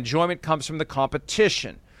league. My enjoyment comes from the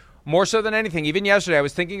competition. More so than anything. Even yesterday, I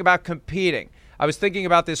was thinking about competing. I was thinking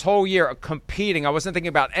about this whole year of competing. I wasn't thinking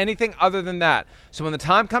about anything other than that. So when the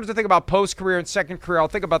time comes to think about post-career and second career, I'll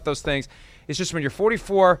think about those things. It's just when you're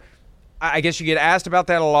 44, I guess you get asked about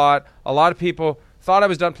that a lot. A lot of people Thought I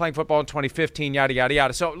was done playing football in 2015, yada, yada,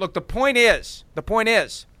 yada. So, look, the point is,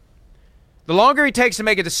 the longer he takes to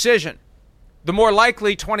make a decision, the more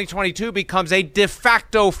likely 2022 becomes a de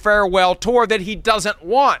facto farewell tour that he doesn't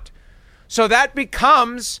want. So that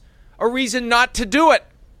becomes a reason not to do it.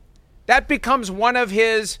 That becomes one of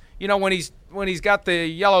his, when he's got the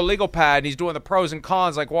yellow legal pad and he's doing the pros and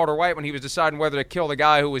cons like Walter White when he was deciding whether to kill the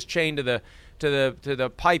guy who was chained to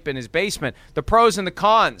the pipe in his basement. The pros and the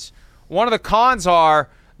cons. One of the cons are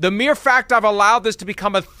the mere fact I've allowed this to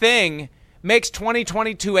become a thing makes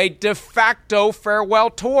 2022 a de facto farewell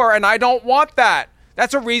tour, and I don't want that.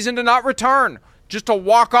 That's a reason to not return, just to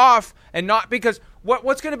walk off and not because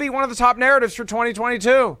what's going to be one of the top narratives for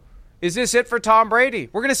 2022? Is this it for Tom Brady?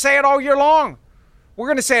 We're going to say it all year long. We're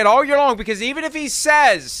going to say it all year long because even if he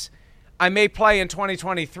says I may play in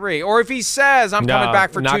 2023, or if he says I'm coming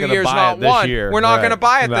back for 2 years, not one, we're not going to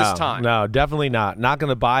buy it this time. No, definitely not. Not going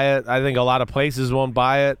to buy it. I think a lot of places won't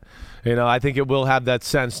buy it. I think it will have that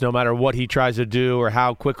sense no matter what he tries to do or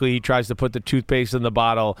how quickly he tries to put the toothpaste in the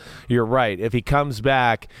bottle. You're right. If he comes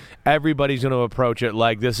back, everybody's going to approach it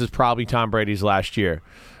like this is probably Tom Brady's last year.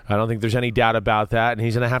 I don't think there's any doubt about that, and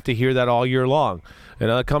he's going to have to hear that all year long.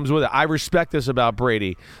 It comes with it. I respect this about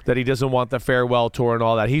Brady, that he doesn't want the farewell tour and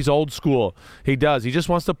all that. He's old school. He does. He just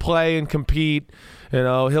wants to play and compete.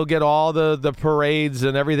 He'll get all the parades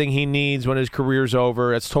and everything he needs when his career's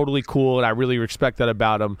over. It's totally cool, and I really respect that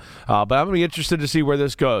about him. But I'm going to be interested to see where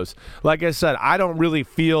this goes. Like I said, I don't really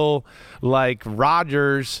feel like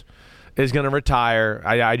Rodgers is going to retire.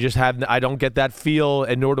 I don't get that feel,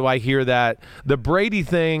 and nor do I hear that. The Brady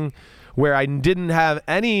thing, where I didn't have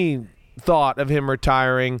any thought of him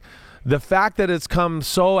retiring, the fact that it's come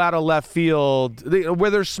so out of left field, where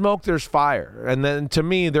there's smoke, there's fire. And then to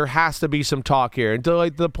me, there has to be some talk here. And to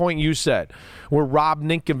like the point you said, where Rob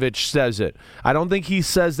Ninkovich says it, I don't think he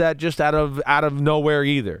says that just out of nowhere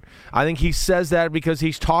either. I think he says that because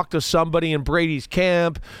he's talked to somebody in Brady's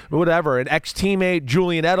camp, whatever, an ex-teammate,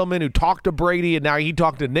 Julian Edelman, who talked to Brady, and now he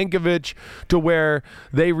talked to Ninkovich, to where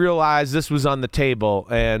they realized this was on the table.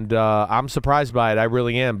 And I'm surprised by it. I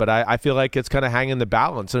really am. But I feel like it's kind of hanging the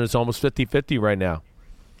balance, and it's almost 50-50 right now.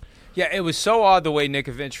 Yeah, it was so odd the way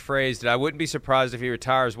Ninkovich phrased it. I wouldn't be surprised if he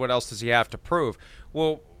retires. What else does he have to prove?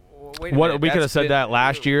 Well, wait a minute. We could have said that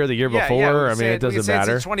last year, the year before. Yeah, it doesn't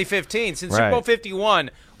matter. Since 2015, since Super Bowl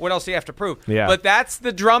 51, what else do you have to prove? Yeah. But that's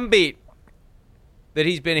the drumbeat that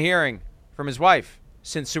he's been hearing from his wife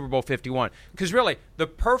since Super Bowl 51. Because really, the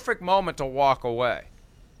perfect moment to walk away,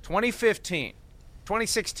 2016.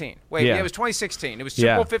 Wait, it was 2016. It was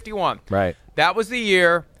Super Bowl 51. Right. That was the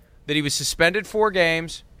year that he was suspended 4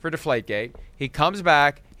 games for Deflategate. He comes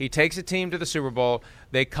back. He takes a team to the Super Bowl.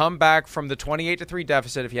 They come back from the 28-3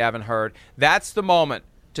 deficit, if you haven't heard. That's the moment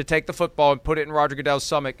to take the football and put it in Roger Goodell's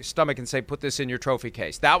stomach and say, put this in your trophy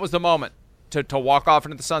case. That was the moment to walk off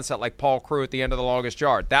into the sunset like Paul Crewe at the end of The Longest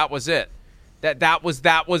Yard. That was it. That was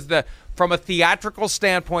the from a theatrical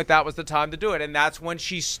standpoint, that was the time to do it. And that's when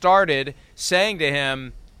she started saying to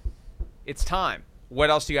him, it's time.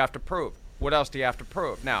 What else do you have to prove? What else do you have to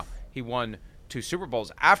prove? Now, he won 2 Super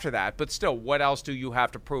Bowls after that, but still, what else do you have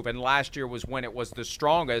to prove? And last year was when it was the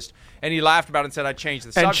strongest, and he laughed about it and said, I changed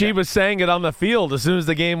the subject. And she was saying it on the field as soon as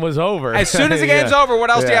the game was over. As soon as the game's over, what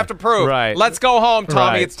else do you have to prove? Right. Let's go home,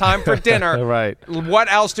 Tommy. Right. It's time for dinner. Right.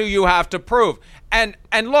 What else do you have to prove? And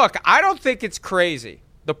look, I don't think it's crazy.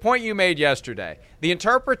 The point you made yesterday, the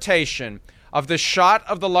interpretation of the shot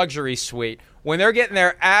of the luxury suite when they're getting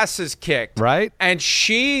their asses kicked. Right. And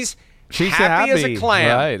she's happy as a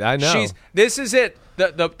clam. Right, I know. This is it.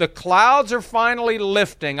 The clouds are finally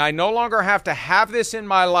lifting. I no longer have to have this in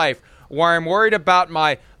my life where I'm worried about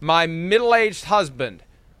my middle-aged husband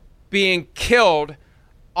being killed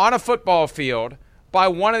on a football field by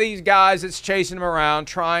one of these guys that's chasing him around,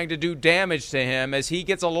 trying to do damage to him as he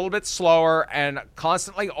gets a little bit slower and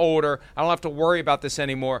constantly older. I don't have to worry about this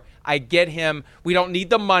anymore. I get him. We don't need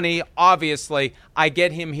the money, obviously. I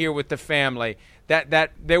get him here with the family.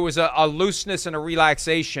 That there was a looseness and a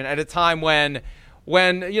relaxation at a time when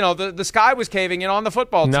the sky was caving in on the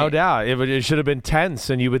football team. No doubt. It should have been tense,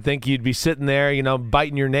 and you would think you'd be sitting there,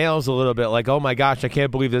 biting your nails a little bit like, oh, my gosh, I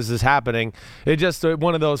can't believe this is happening. It just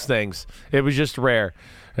one of those things. It was just rare.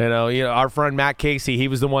 Our friend Matt Casey, he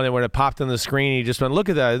was the one that when it popped on the screen, he just went, look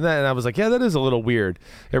at that. And I was like, yeah, that is a little weird.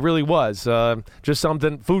 It really was. Just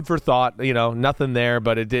something, food for thought, nothing there,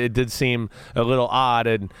 but it did seem a little odd.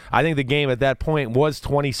 And I think the game at that point was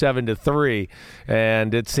 27-3,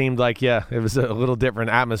 and it seemed like, it was a little different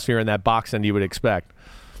atmosphere in that box than you would expect.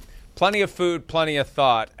 Plenty of food, plenty of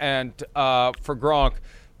thought. And for Gronk,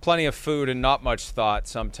 plenty of food and not much thought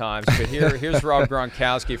sometimes. But here's Rob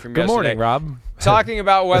Gronkowski from yesterday. Good morning, Rob. Talking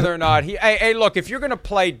about whether or not hey, look, if you're going to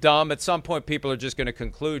play dumb, at some point people are just going to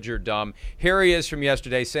conclude you're dumb. Here he is from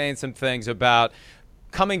yesterday saying some things about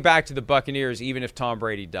coming back to the Buccaneers even if Tom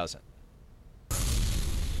Brady doesn't.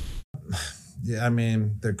 Yeah, I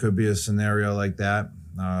mean, there could be a scenario like that.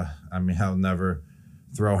 I mean, I'll never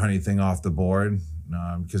throw anything off the board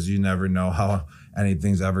because you never know how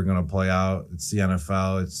anything's ever going to play out. It's the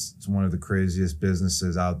NFL. It's one of the craziest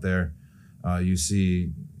businesses out there. You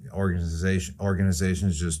see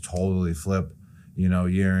organizations just totally flip,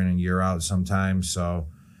 year in and year out sometimes. So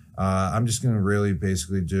I'm just going to really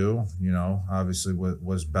basically do, obviously what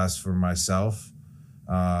was best for myself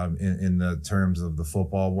in the terms of the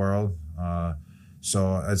football world.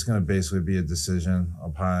 So it's going to basically be a decision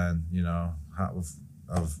upon,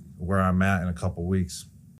 of where I'm at in a couple weeks.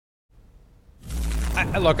 I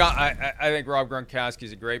think Rob Gronkowski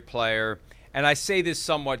is a great player, and I say this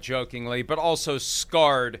somewhat jokingly, but also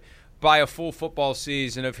scarred by a full football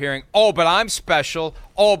season of hearing, oh, but I'm special.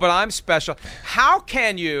 Oh, but I'm special. How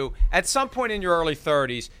can you, at some point in your early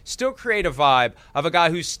 30s, still create a vibe of a guy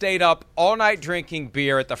who stayed up all night drinking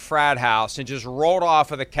beer at the frat house and just rolled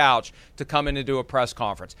off of the couch to come in and do a press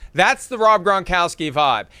conference? That's the Rob Gronkowski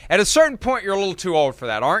vibe. At a certain point, you're a little too old for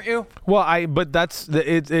that, aren't you? Well, but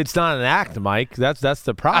it's not an act, Mike. That's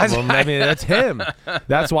the problem. I mean, that's him.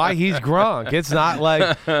 That's why he's Gronk. It's not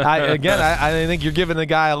like I think you're giving the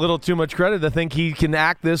guy a little too much credit to think he can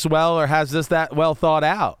act this well or has that well thought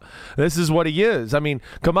out. This is what he is. I mean,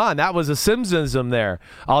 come on, that was a Simpsonism there.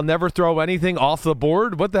 I'll never throw anything off the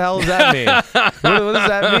board. What the hell does that mean? what does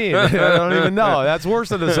that mean? I don't even know. That's worse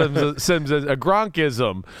than a Simpsons, a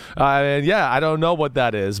Gronkism. I don't know what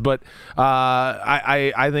that is, but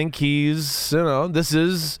I think he's, this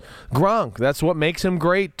is Gronk. That's what makes him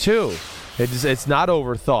great too. It's not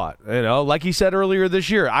overthought, Like he said earlier this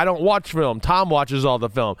year, I don't watch film. Tom watches all the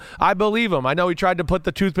film. I believe him. I know he tried to put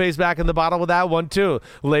the toothpaste back in the bottle with that one too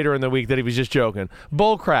later in the week that he was just joking.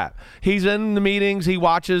 Bull crap. He's in the meetings. He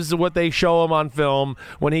watches what they show him on film.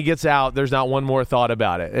 When he gets out, there's not one more thought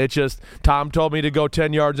about it. It's just, Tom told me to go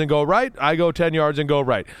 10 yards and go right. I go 10 yards and go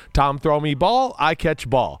right. Tom throw me ball. I catch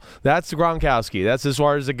ball. That's Gronkowski. That's as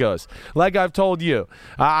far as it goes. Like I've told you,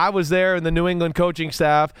 I was there in the New England coaching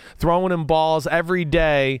staff throwing him balls every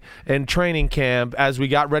day in training camp as we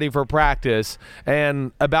got ready for practice,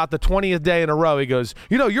 and about the 20th day in a row he goes,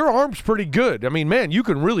 your arm's pretty good. I mean, man, you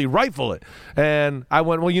can really rifle it. And I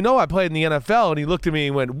went, well, I played in the NFL. And he looked at me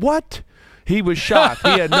and went, what? He was shocked. He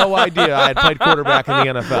had no idea I had played quarterback in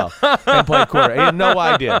the NFL and played quarterback. He had no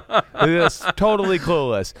idea. He was totally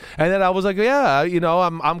clueless. And then I was like, yeah,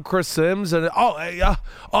 I'm Chris Sims, and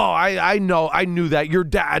I know, I knew that your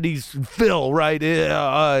daddy's Phil, right?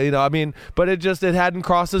 But it hadn't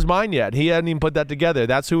crossed his mind yet. He hadn't even put that together.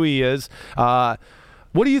 That's who he is. What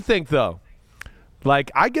do you think, though?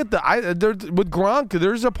 Like, with Gronk,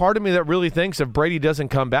 there's a part of me that really thinks if Brady doesn't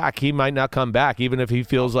come back, he might not come back, even if he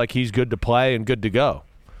feels like he's good to play and good to go.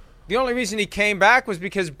 The only reason he came back was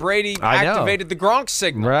because Brady activated the Gronk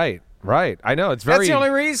signal. Right. I know. It's very. That's the only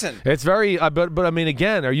reason. It's very. But I mean,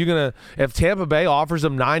 again, are you gonna, if Tampa Bay offers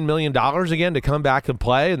him $9 million again to come back and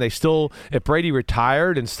play, and if Brady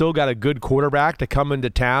retired and still got a good quarterback to come into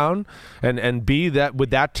town and be that with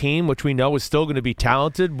that team, which we know is still going to be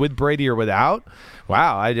talented with Brady or without.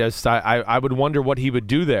 Wow, I would wonder what he would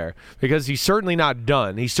do there, because he's certainly not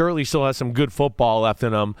done. He certainly still has some good football left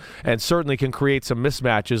in him, and certainly can create some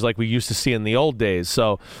mismatches like we used to see in the old days.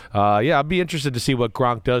 So, I'd be interested to see what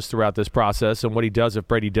Gronk does throughout this process and what he does if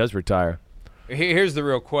Brady does retire. Here's the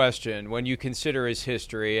real question. When you consider his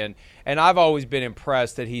history, and I've always been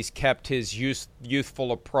impressed that he's kept his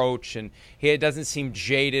youthful approach, and he doesn't seem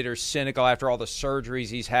jaded or cynical after all the surgeries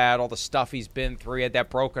he's had, all the stuff he's been through. He had that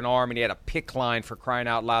broken arm, and he had a PICC line, for crying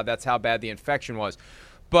out loud. That's how bad the infection was.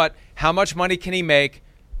 But how much money can he make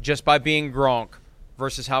just by being Gronk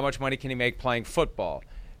versus how much money can he make playing football?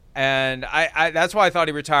 And that's why I thought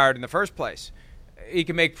he retired in the first place. He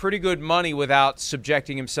can make pretty good money without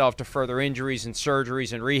subjecting himself to further injuries and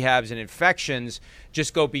surgeries and rehabs and infections.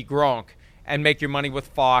 Just go be Gronk and make your money with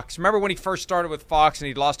Fox. Remember when he first started with Fox and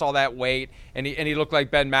he'd lost all that weight and he looked like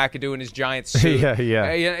Ben McAdoo in his giant suit?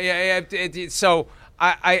 Yeah. So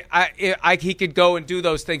he could go and do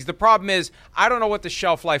those things. The problem is, I don't know what the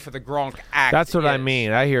shelf life of the Gronk act is. That's what I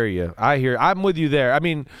mean. I hear you. I'm with you there. I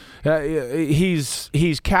mean,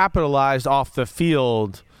 he's capitalized off the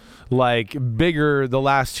field like bigger the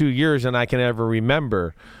last 2 years than I can ever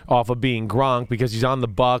remember off of being Gronk, because he's on the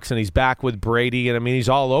Bucs and he's back with Brady, and I mean he's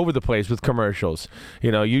all over the place with commercials.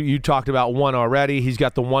 You know, you talked about one already. He's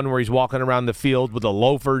got the one where he's walking around the field with the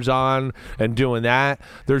loafers on and doing that.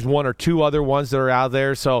 There's one or two other ones that are out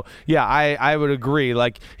there. So yeah, I would agree.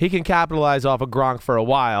 Like, he can capitalize off of Gronk for a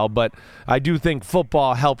while, but I do think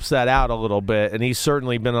football helps that out a little bit, and he's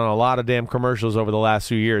certainly been on a lot of damn commercials over the last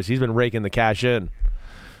few years. He's been raking the cash in.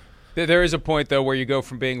 There is a point, though, where you go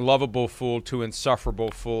from being lovable fool to insufferable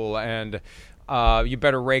fool, and you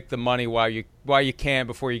better rake the money while you can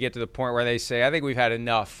before you get to the point where they say, I think we've had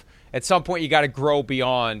enough. At some point, you got to grow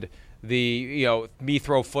beyond the, you know, me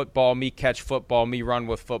throw football, me catch football, me run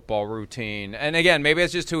with football routine. And again, maybe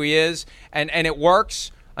that's just who he is, and it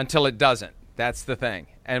works until it doesn't. That's the thing.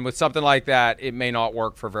 And with something like that, it may not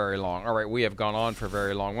work for very long. All right, we have gone on for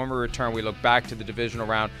very long. When we return, we look back to the divisional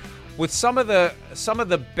round with some of the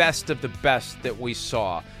best of the best that we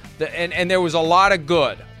saw. And there was a lot of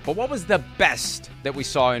good. But what was the best that we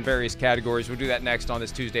saw in various categories? We'll do that next on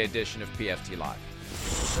this Tuesday edition of PFT Live.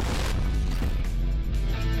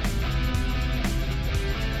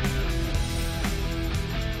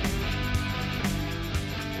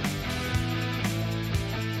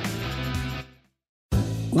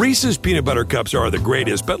 Reese's Peanut Butter Cups are the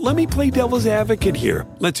greatest, but let me play devil's advocate here.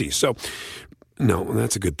 Let's see. So, no,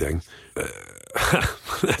 that's a good thing.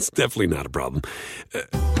 That's definitely not a problem.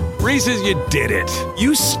 Reese's, you did it.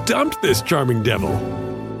 You stumped this charming devil.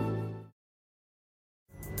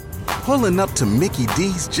 Pulling up to Mickey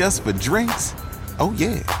D's just for drinks? Oh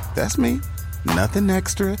yeah, that's me. Nothing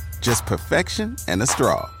extra, just perfection and a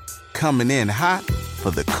straw. Coming in hot for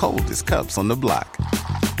the coldest cups on the block.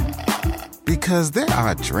 Because there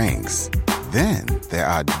are drinks. Then there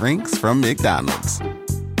are drinks from McDonald's.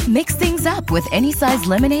 Mix things up with any size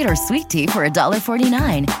lemonade or sweet tea for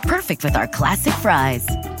 $1.49. Perfect with our classic fries.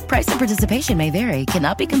 Price and participation may vary.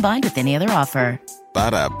 Cannot be combined with any other offer.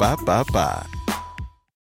 Ba-da-ba-ba-ba.